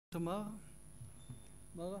Tamar?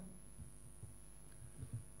 Mara?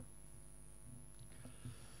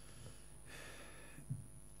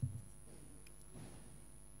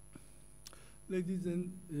 Ladies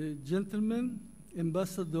and gentlemen,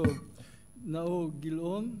 Ambassador Naor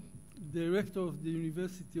Gilon, Director of the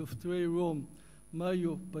University of Trei Rome,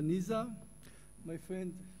 Mario Paniza, my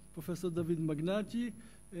friend Professor David Magnaji,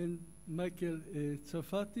 and Michael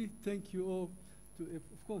Tsarfati. Thank you all to,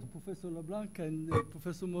 of course, Professor LaBlanca and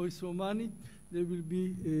Professor Maurice Romani. They will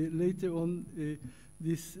be later on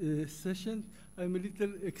this session. I'm a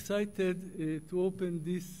little excited to open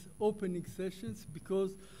these opening sessions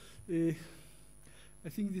because I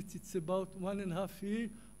think that it's about 1.5 years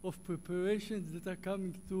of preparations that are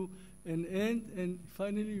coming to an end, and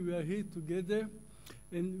finally we are here together,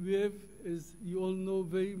 and we have, as you all know,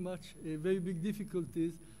 very big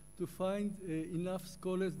difficulties to find enough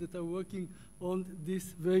scholars that are working on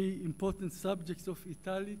these very important subjects of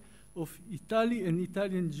Italy and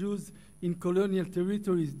Italian Jews in colonial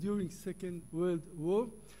territories during Second World War.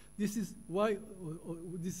 This is why,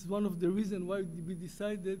 this is one of the reasons why we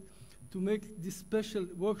decided to make these special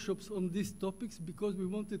workshops on these topics, because we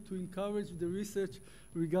wanted to encourage the research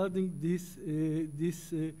regarding these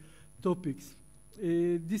topics.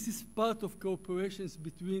 This is part of cooperations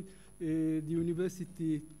between the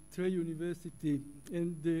university, Trei University,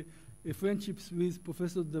 and the friendships with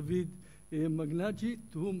Professor David Magnaji,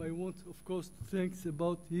 to whom I want, of course, to thank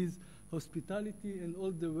about his hospitality and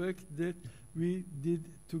all the work that we did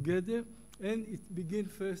together. And it began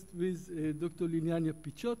first with Dr. Liliana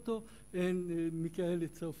Picciotto and Michaele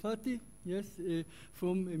Tsarfati, yes,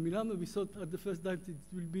 from Milano. We thought at the first time it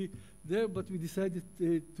will be there, but we decided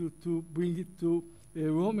to bring it to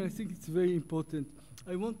Rome, and I think it's very important.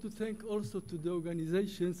 I want to thank also to the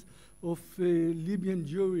organizations of Libyan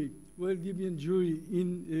Jewry, World Libyan Jewry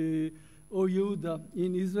in Or Yehuda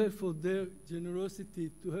in Israel, for their generosity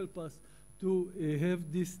to help us to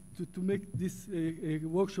have this, to make these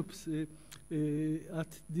workshops at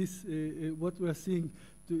this, what we are seeing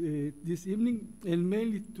this evening, and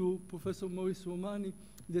mainly to Professor Maurice Romani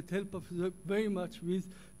that helped us very much with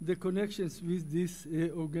the connections with these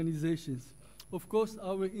organizations. Of course,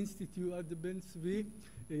 our institute at the Ben-Zvi,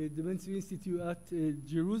 the Ben-Zvi Institute at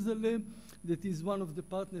Jerusalem, that is one of the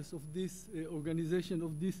partners of this organization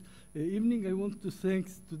of this evening. I want to thank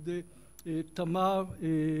to the Tamar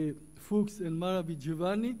Fuchs and Mara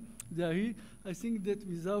Vigevani. They are here. I think that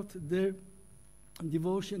without their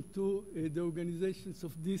devotion to the organizations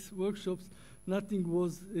of these workshops, nothing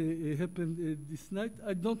was happened this night.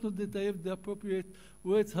 I don't know that I have the appropriate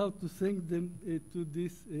words how to thank them to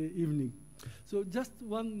this evening. So just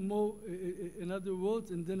one more, another word,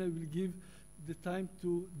 and then I will give the time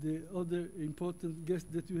to the other important guests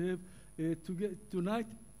that we have tonight,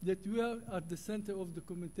 that we are at the center of the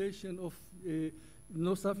documentation of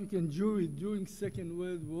North African Jewry during Second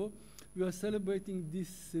World War. We are celebrating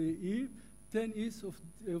this year 10 years of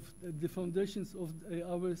the foundations of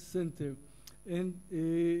our center. And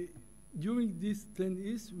during these 10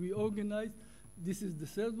 years, we organized, this is the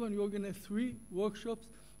third one, we organized 3 workshops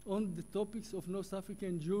on the topics of North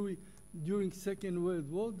African Jewry during Second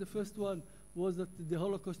World War. The first one was at the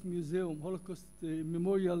Holocaust Museum, Holocaust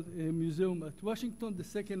Memorial Museum at Washington. The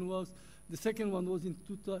second one was in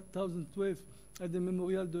 2012 at the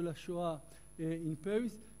Memorial de la Shoah in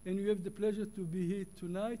Paris. And we have the pleasure to be here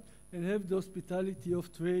tonight and have the hospitality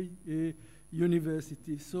of Trei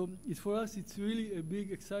University. So for us, it's really a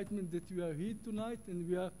big excitement that we are here tonight and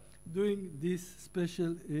we are doing this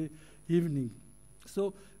special evening.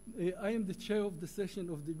 So I am the chair of the session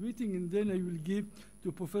of the greeting, and then I will give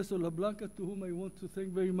to Professor LaBlanca, to whom I want to thank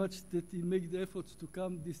very much that he made the efforts to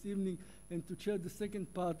come this evening and to chair the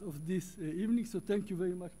second part of this evening. So thank you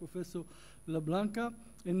very much, Professor LaBlanca.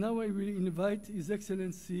 And now I will invite His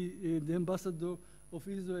Excellency, the Ambassador of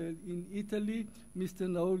Israel in Italy, Mr.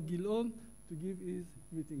 Naor Gilon, to give his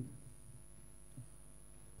greeting.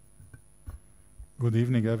 Good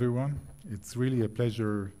evening, everyone. It's really a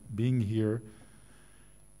pleasure being here.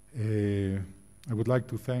 I would like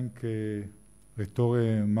to thank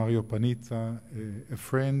Rettore Mario Panizza, a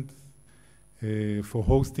friend, for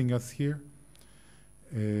hosting us here.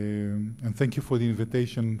 And thank you for the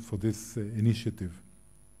invitation for this initiative.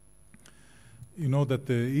 You know that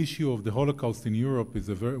the issue of the Holocaust in Europe is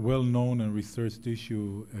a very well-known and researched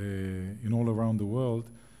issue in all around the world,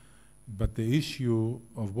 but the issue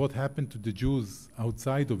of what happened to the Jews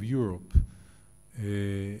outside of Europe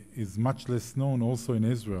is much less known also in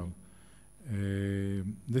Israel.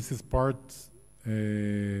 This is part,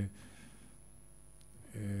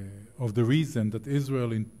 of the reason that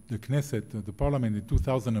Israel in the Knesset, the parliament in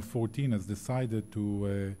 2014 has decided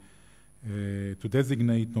to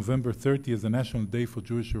designate November 30 as a national day for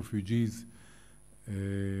Jewish refugees.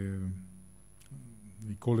 We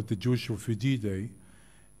call it the Jewish Refugee Day.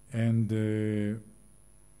 And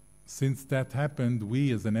since that happened,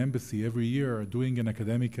 we as an embassy every year are doing an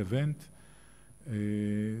academic event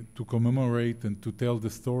to commemorate and to tell the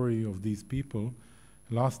story of these people.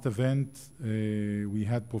 Last event, we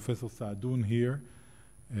had Professor Saadoun here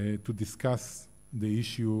to discuss the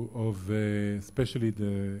issue of especially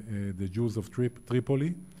the Jews of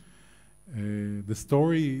Tripoli. The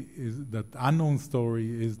story is that unknown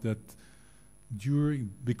story is that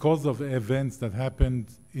because of events that happened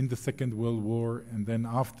in the Second World War and then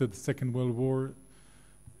after the Second World War,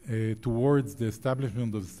 towards the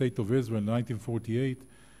establishment of the State of Israel in 1948,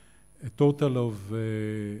 a total of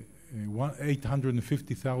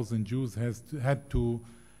 850,000 Jews had to,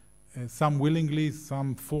 some willingly,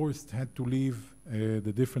 some forced, had to leave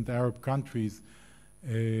the different Arab countries,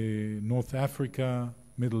 North Africa,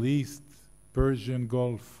 Middle East, Persian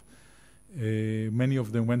Gulf. Many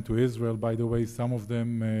of them went to Israel, by the way. Some of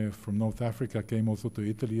them from North Africa came also to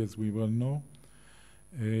Italy, as we well know.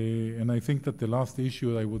 And I think that the last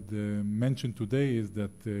issue I would mention today is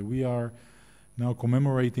that we are now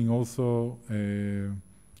commemorating also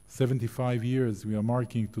 75 years. We are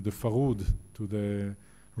marking to the Farud, to the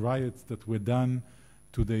riots that were done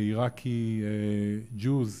to the Iraqi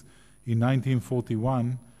Jews in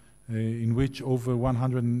 1941, in which over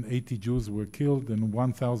 180 Jews were killed and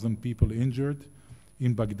 1,000 people injured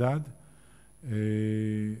in Baghdad.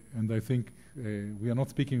 And I think we are not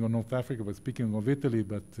speaking of North Africa, we're speaking of Italy,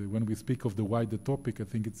 but when we speak of the wider topic, I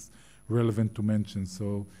think it's relevant to mention.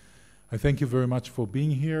 So I thank you very much for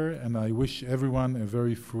being here, and I wish everyone a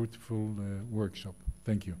very fruitful workshop.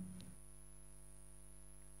 Thank you.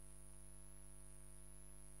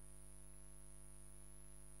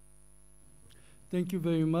 Thank you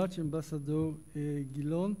very much, Ambassador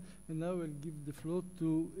Gilon. And now I'll give the floor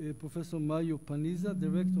to Professor Mario Paniza,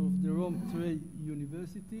 Director of the Rome Tre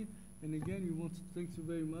University. And again, we want to thank you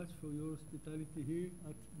very much for your hospitality here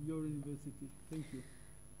at your university. Thank you.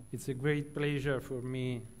 It's a great pleasure for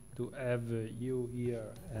me to have you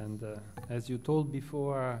here. And as you told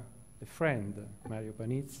before, a friend, Mario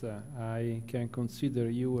Paniza, I can consider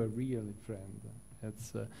you a real friend.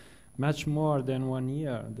 It's much more than 1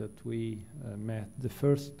 year that we met the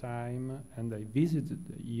first time, and I visited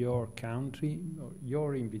your country,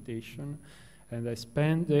 your invitation, and I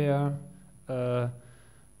spent there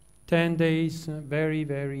 10 days, very,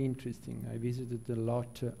 very interesting. I visited a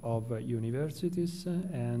lot of universities,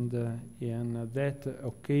 and in that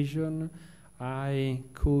occasion, I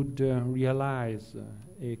could realize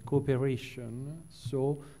a cooperation.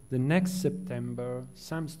 So the next September,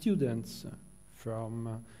 some students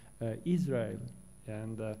from Israel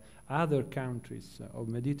and other countries of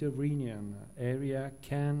Mediterranean area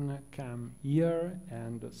can come here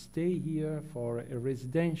and stay here for a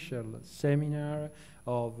residential seminar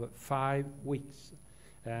of 5 weeks.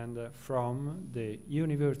 And from the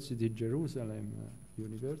University, Jerusalem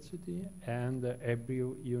University and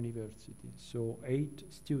Hebrew University. So 8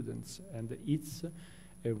 students, and it's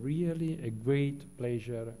really a great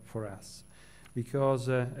pleasure for us. Because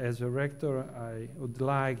as a rector, I would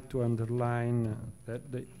like to underline that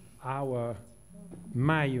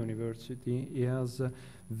my university is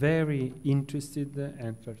very interested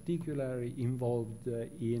and particularly involved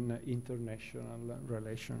in international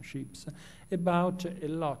relationships about a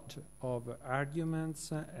lot of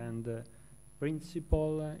arguments and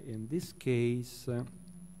principle, in this case,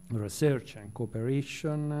 research and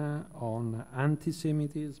cooperation on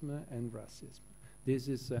anti-Semitism and racism. This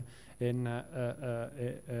is a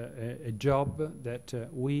job that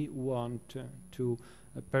we want to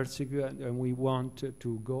pursue, and we want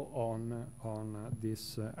to go on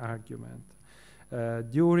this argument.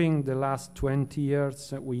 During the last 20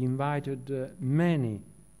 years, we invited many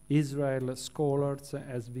Israel scholars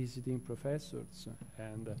as visiting professors,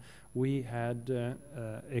 and we had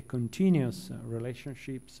a continuous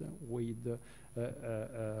relationships with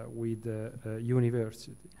the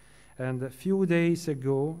university. And a few days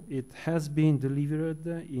ago, it has been delivered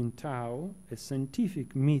in Tau, a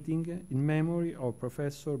scientific meeting in memory of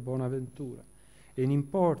Professor Bonaventura, an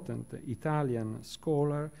important Italian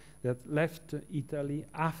scholar that left Italy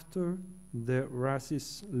after the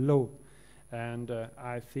racist law. And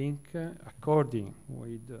I think, according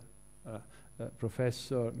with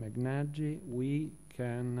Professor Magnaggi, we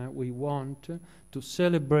want to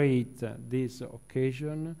celebrate this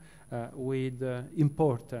occasion with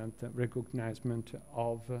important recognition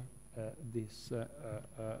of this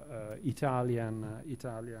Italian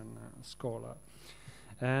scholar.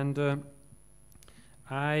 And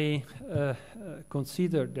I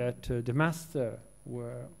consider that the master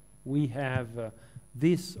where we have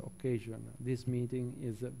this occasion, this meeting,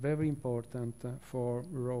 is very important for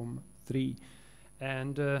Rome 3.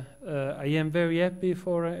 And I am very happy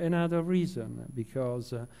for another reason,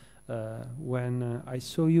 because when I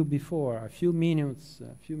saw you before, a few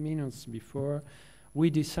minutes before, we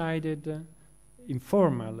decided,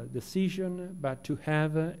 informal decision, but to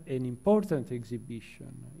have an important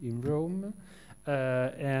exhibition in Rome.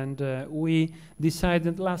 And we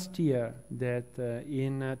decided last year that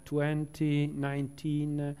in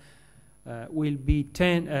 2019 will be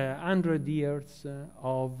 100 years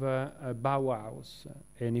of Bauhaus,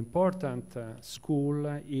 an important school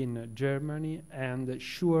in Germany, and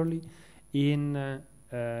surely in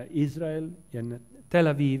Israel, and Tel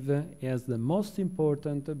Aviv as the most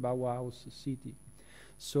important Bauhaus city.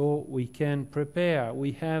 So we can prepare.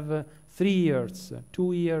 We have 3 years,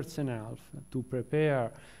 2 years and a half to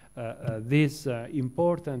prepare this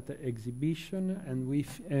important exhibition,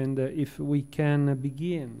 and if we can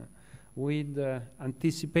begin with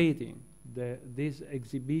anticipating this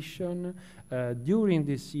exhibition during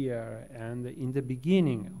this year and in the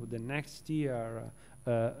beginning of the next year,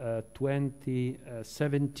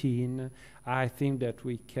 2017, I think that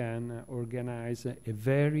we can organize a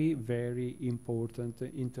very, very important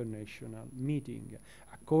international meeting.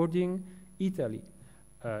 According Italy,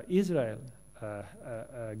 Israel,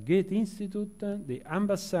 Goethe Institute, the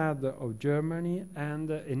Ambassade of Germany, and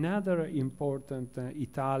another important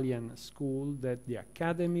Italian school, that the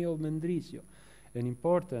Academy of Mendrisio, an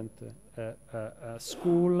important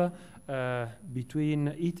school between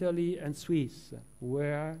Italy and Swiss,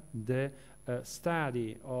 where the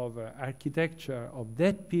study of architecture of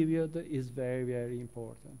that period is very, very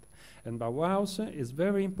important. And Bauhaus is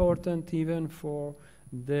very important even for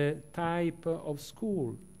the type of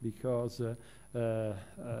school, because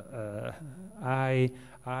I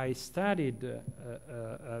studied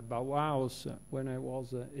Bauhaus when I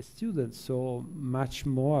was a student, so much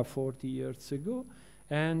more 40 years ago.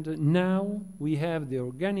 And now we have the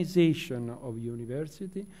organization of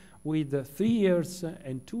university with 3 years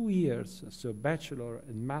and 2 years, so bachelor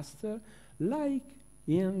and master, like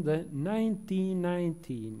in the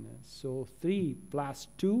 1919, so 3 +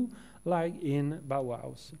 2, like in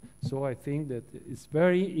Bauhaus. So I think that it's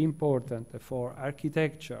very important for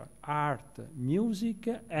architecture, art, music,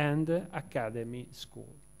 and academy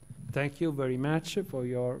school. Thank you very much for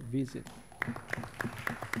your visit.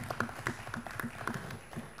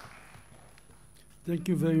 Thank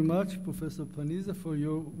you very much, Professor Panizza, for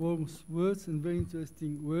your warm words and very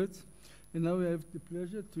interesting words. And now I have the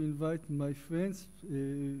pleasure to invite my friends,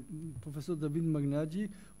 Professor David Magnaggi,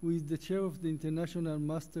 who is the chair of the International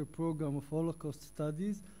Master Program of Holocaust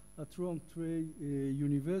Studies at Rome Tre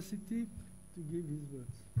University, to give his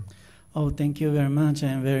words. Oh, thank you very much. I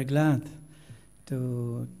am very glad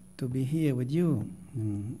to be here with you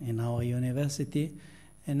in our university.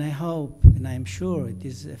 And I hope, and I'm sure, it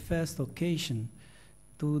is a first occasion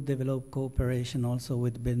to develop cooperation also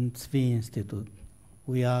with Ben-Zvi Institute.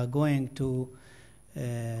 We are going to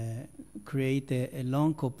create a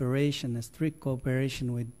long cooperation, a strict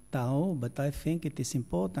cooperation with Tao, but I think it is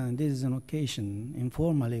important. This is an occasion.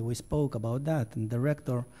 Informally, we spoke about that, and the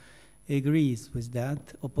rector agrees with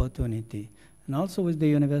that opportunity, and also with the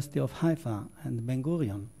University of Haifa and Ben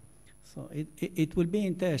Gurion. So it will be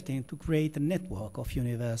interesting to create a network of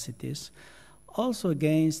universities, also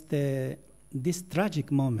against this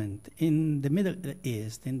tragic moment in the Middle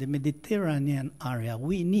East, in the Mediterranean area.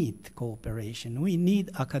 We need cooperation. We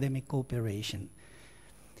need academic cooperation.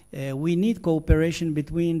 We need cooperation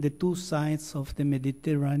between the two sides of the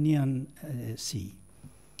Mediterranean Sea.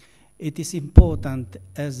 It is important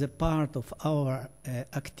as a part of our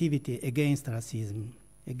activity against racism,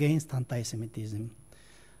 against anti-Semitism,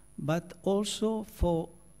 but also for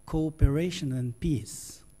cooperation and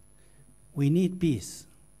peace. We need peace.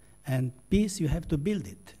 And peace, you have to build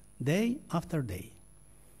it day after day,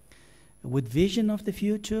 with vision of the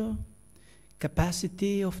future,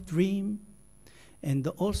 capacity of dream, and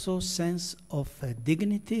also sense of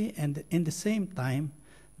dignity, and in the same time,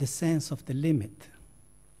 the sense of the limit.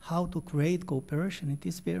 How to create cooperation, it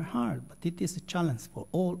is very hard, but it is a challenge for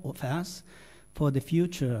all of us, for the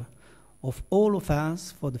future of all of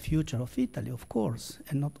us, for the future of Italy, of course,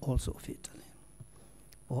 and not also of Italy,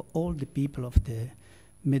 for all the people of the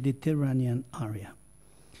Mediterranean area.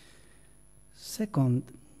 Second,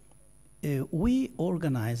 we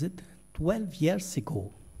organized 12 years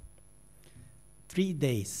ago 3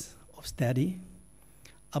 days of study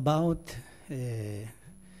about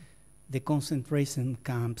the concentration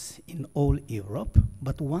camps in all Europe,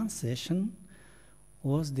 but one session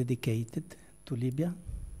was dedicated to Libya,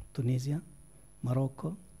 Tunisia,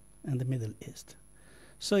 Morocco, and the Middle East.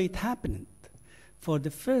 So it happened for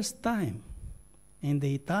the first time in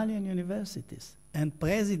the Italian universities, and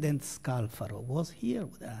President Scalfaro was here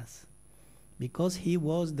with us because he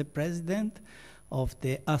was the president of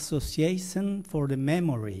the Association for the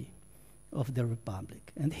Memory of the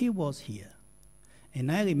Republic, and he was here.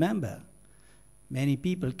 And I remember many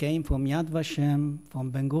people came from Yad Vashem,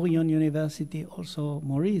 from Ben Gurion University, also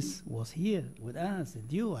Maurice was here with us,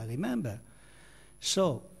 and you, I remember.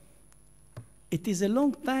 So it is a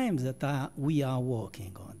long time that we are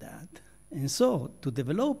working on that. And so to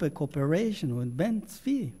develop a cooperation with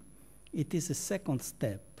Ben-Zvi, it is a second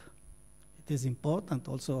step. It is important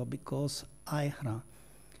also because IHRA,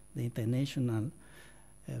 the International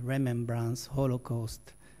Remembrance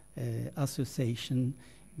Holocaust Association,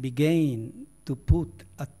 began to put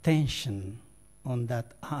attention on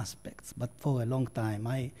that aspect, but for a long time.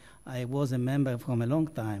 I was a member from a long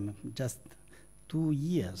time, just 2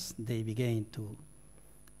 years they began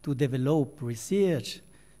to develop research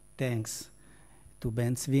thanks to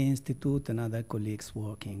Ben-Zvi Institute and other colleagues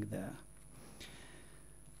working there.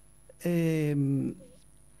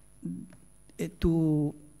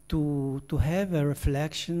 To have a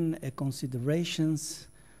reflection, considerations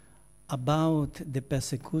about the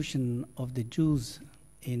persecution of the Jews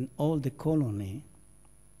in all the colony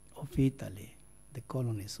of Italy, the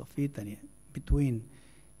colonies of Italy, between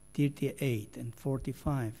 38 and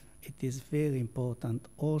 45, it is very important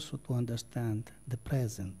also to understand the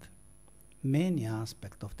present. Many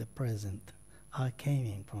aspects of the present are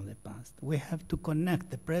coming from the past. We have to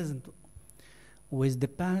connect the present with the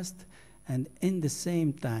past, and in the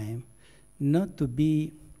same time, not to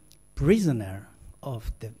be prisoner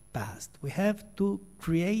of the past. We have to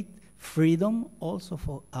create freedom also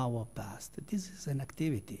for our past. This is an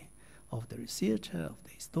activity of the researcher, of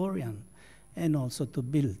the historian, and also to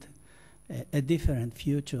build a different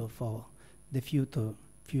future for the future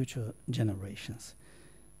generations.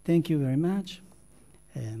 Thank you very much,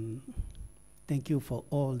 and thank you for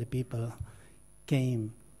all the people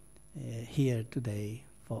came here today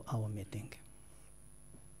for our meeting.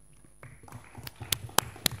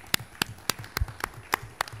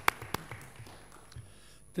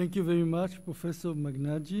 Thank you very much, Professor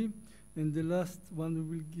Magnaggi. And the last one we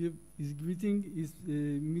will give his greeting is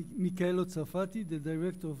Michaelo Tsarfati, the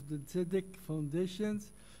director of the Tzedek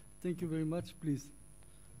Foundations. Thank you very much, please.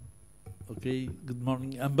 Okay, good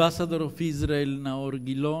morning. Ambassador of Israel Naor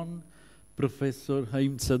Gilon, Professor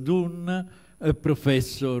Haim Tzadun,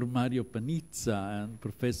 Professor Mario Panizza, and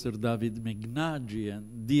Professor David Magnaggi,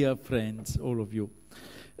 and dear friends, all of you.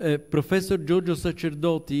 Professor Giorgio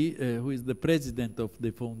Sacerdoti, who is the president of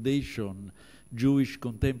the Foundation Jewish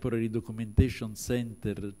Contemporary Documentation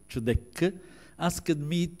Center, Tzedek, asked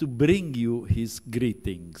me to bring you his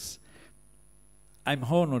greetings. I'm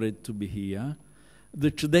honored to be here. The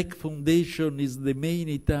Tzedek Foundation is the main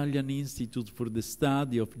Italian institute for the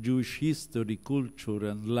study of Jewish history, culture,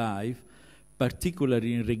 and life,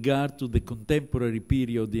 particularly in regard to the contemporary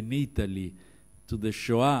period in Italy, to the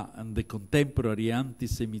Shoah and the contemporary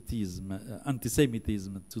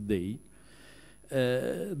anti-Semitism today.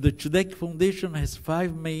 The Tzedek Foundation has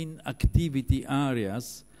 5 main activity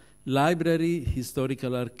areas: library,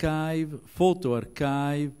 historical archive, photo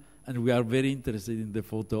archive, and we are very interested in the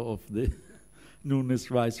photo of the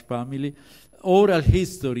Nunes Rice family, oral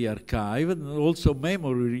history archive, and also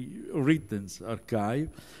memory written archive,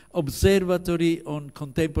 observatory on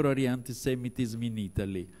contemporary anti-Semitism in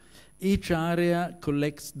Italy. Each area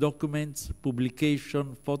collects documents,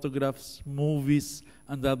 publications, photographs, movies,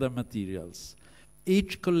 and other materials.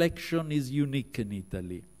 Each collection is unique in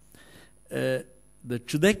Italy. The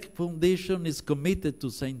Tzedek Foundation is committed to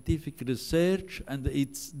scientific research and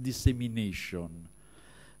its dissemination.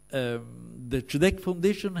 The Tzedek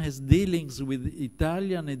Foundation has dealings with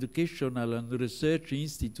Italian educational and research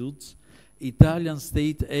institutes, Italian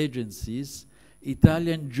state agencies,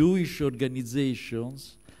 Italian Jewish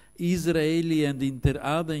organizations, Israeli and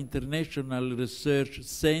other international research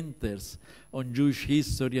centers on Jewish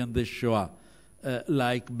history and the Shoah,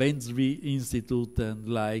 like Ben-Zvi Institute and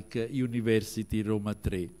like University Roma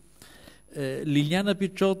III. Liliana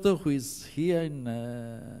Picciotto, who is here in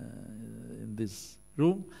this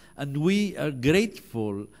room, and we are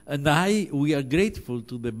grateful, we are grateful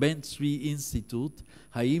to the Ben-Zvi Institute,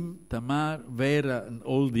 Haim, Tamar, Vera, and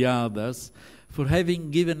all the others, for having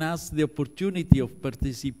given us the opportunity of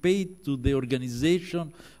participate to the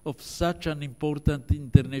organization of such an important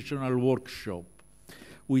international workshop.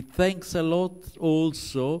 We thanks a lot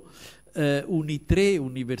also Uni3,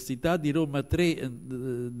 Università di Roma 3,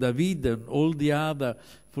 and David and all the other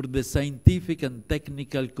for the scientific and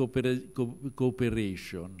technical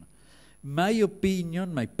cooperation. My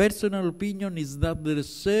opinion, my personal opinion, is that the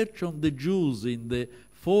research on the Jews in the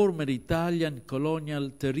former Italian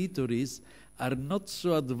colonial territories are not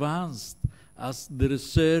so advanced as the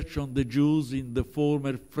research on the Jews in the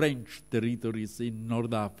former French territories in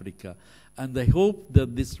North Africa. And I hope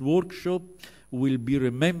that this workshop will be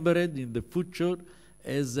remembered in the future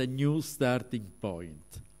as a new starting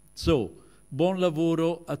point. So, buon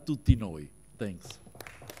lavoro a tutti noi. Thanks.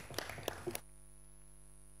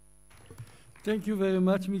 Thank you very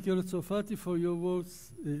much, Michele Zoffati, for your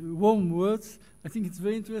words, warm words. I think it's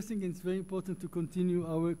very interesting and it's very important to continue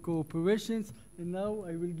our cooperations. And now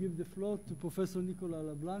I will give the floor to Professor Nicola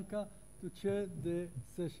LaBlanca to chair the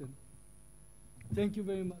session. Thank you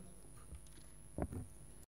very much.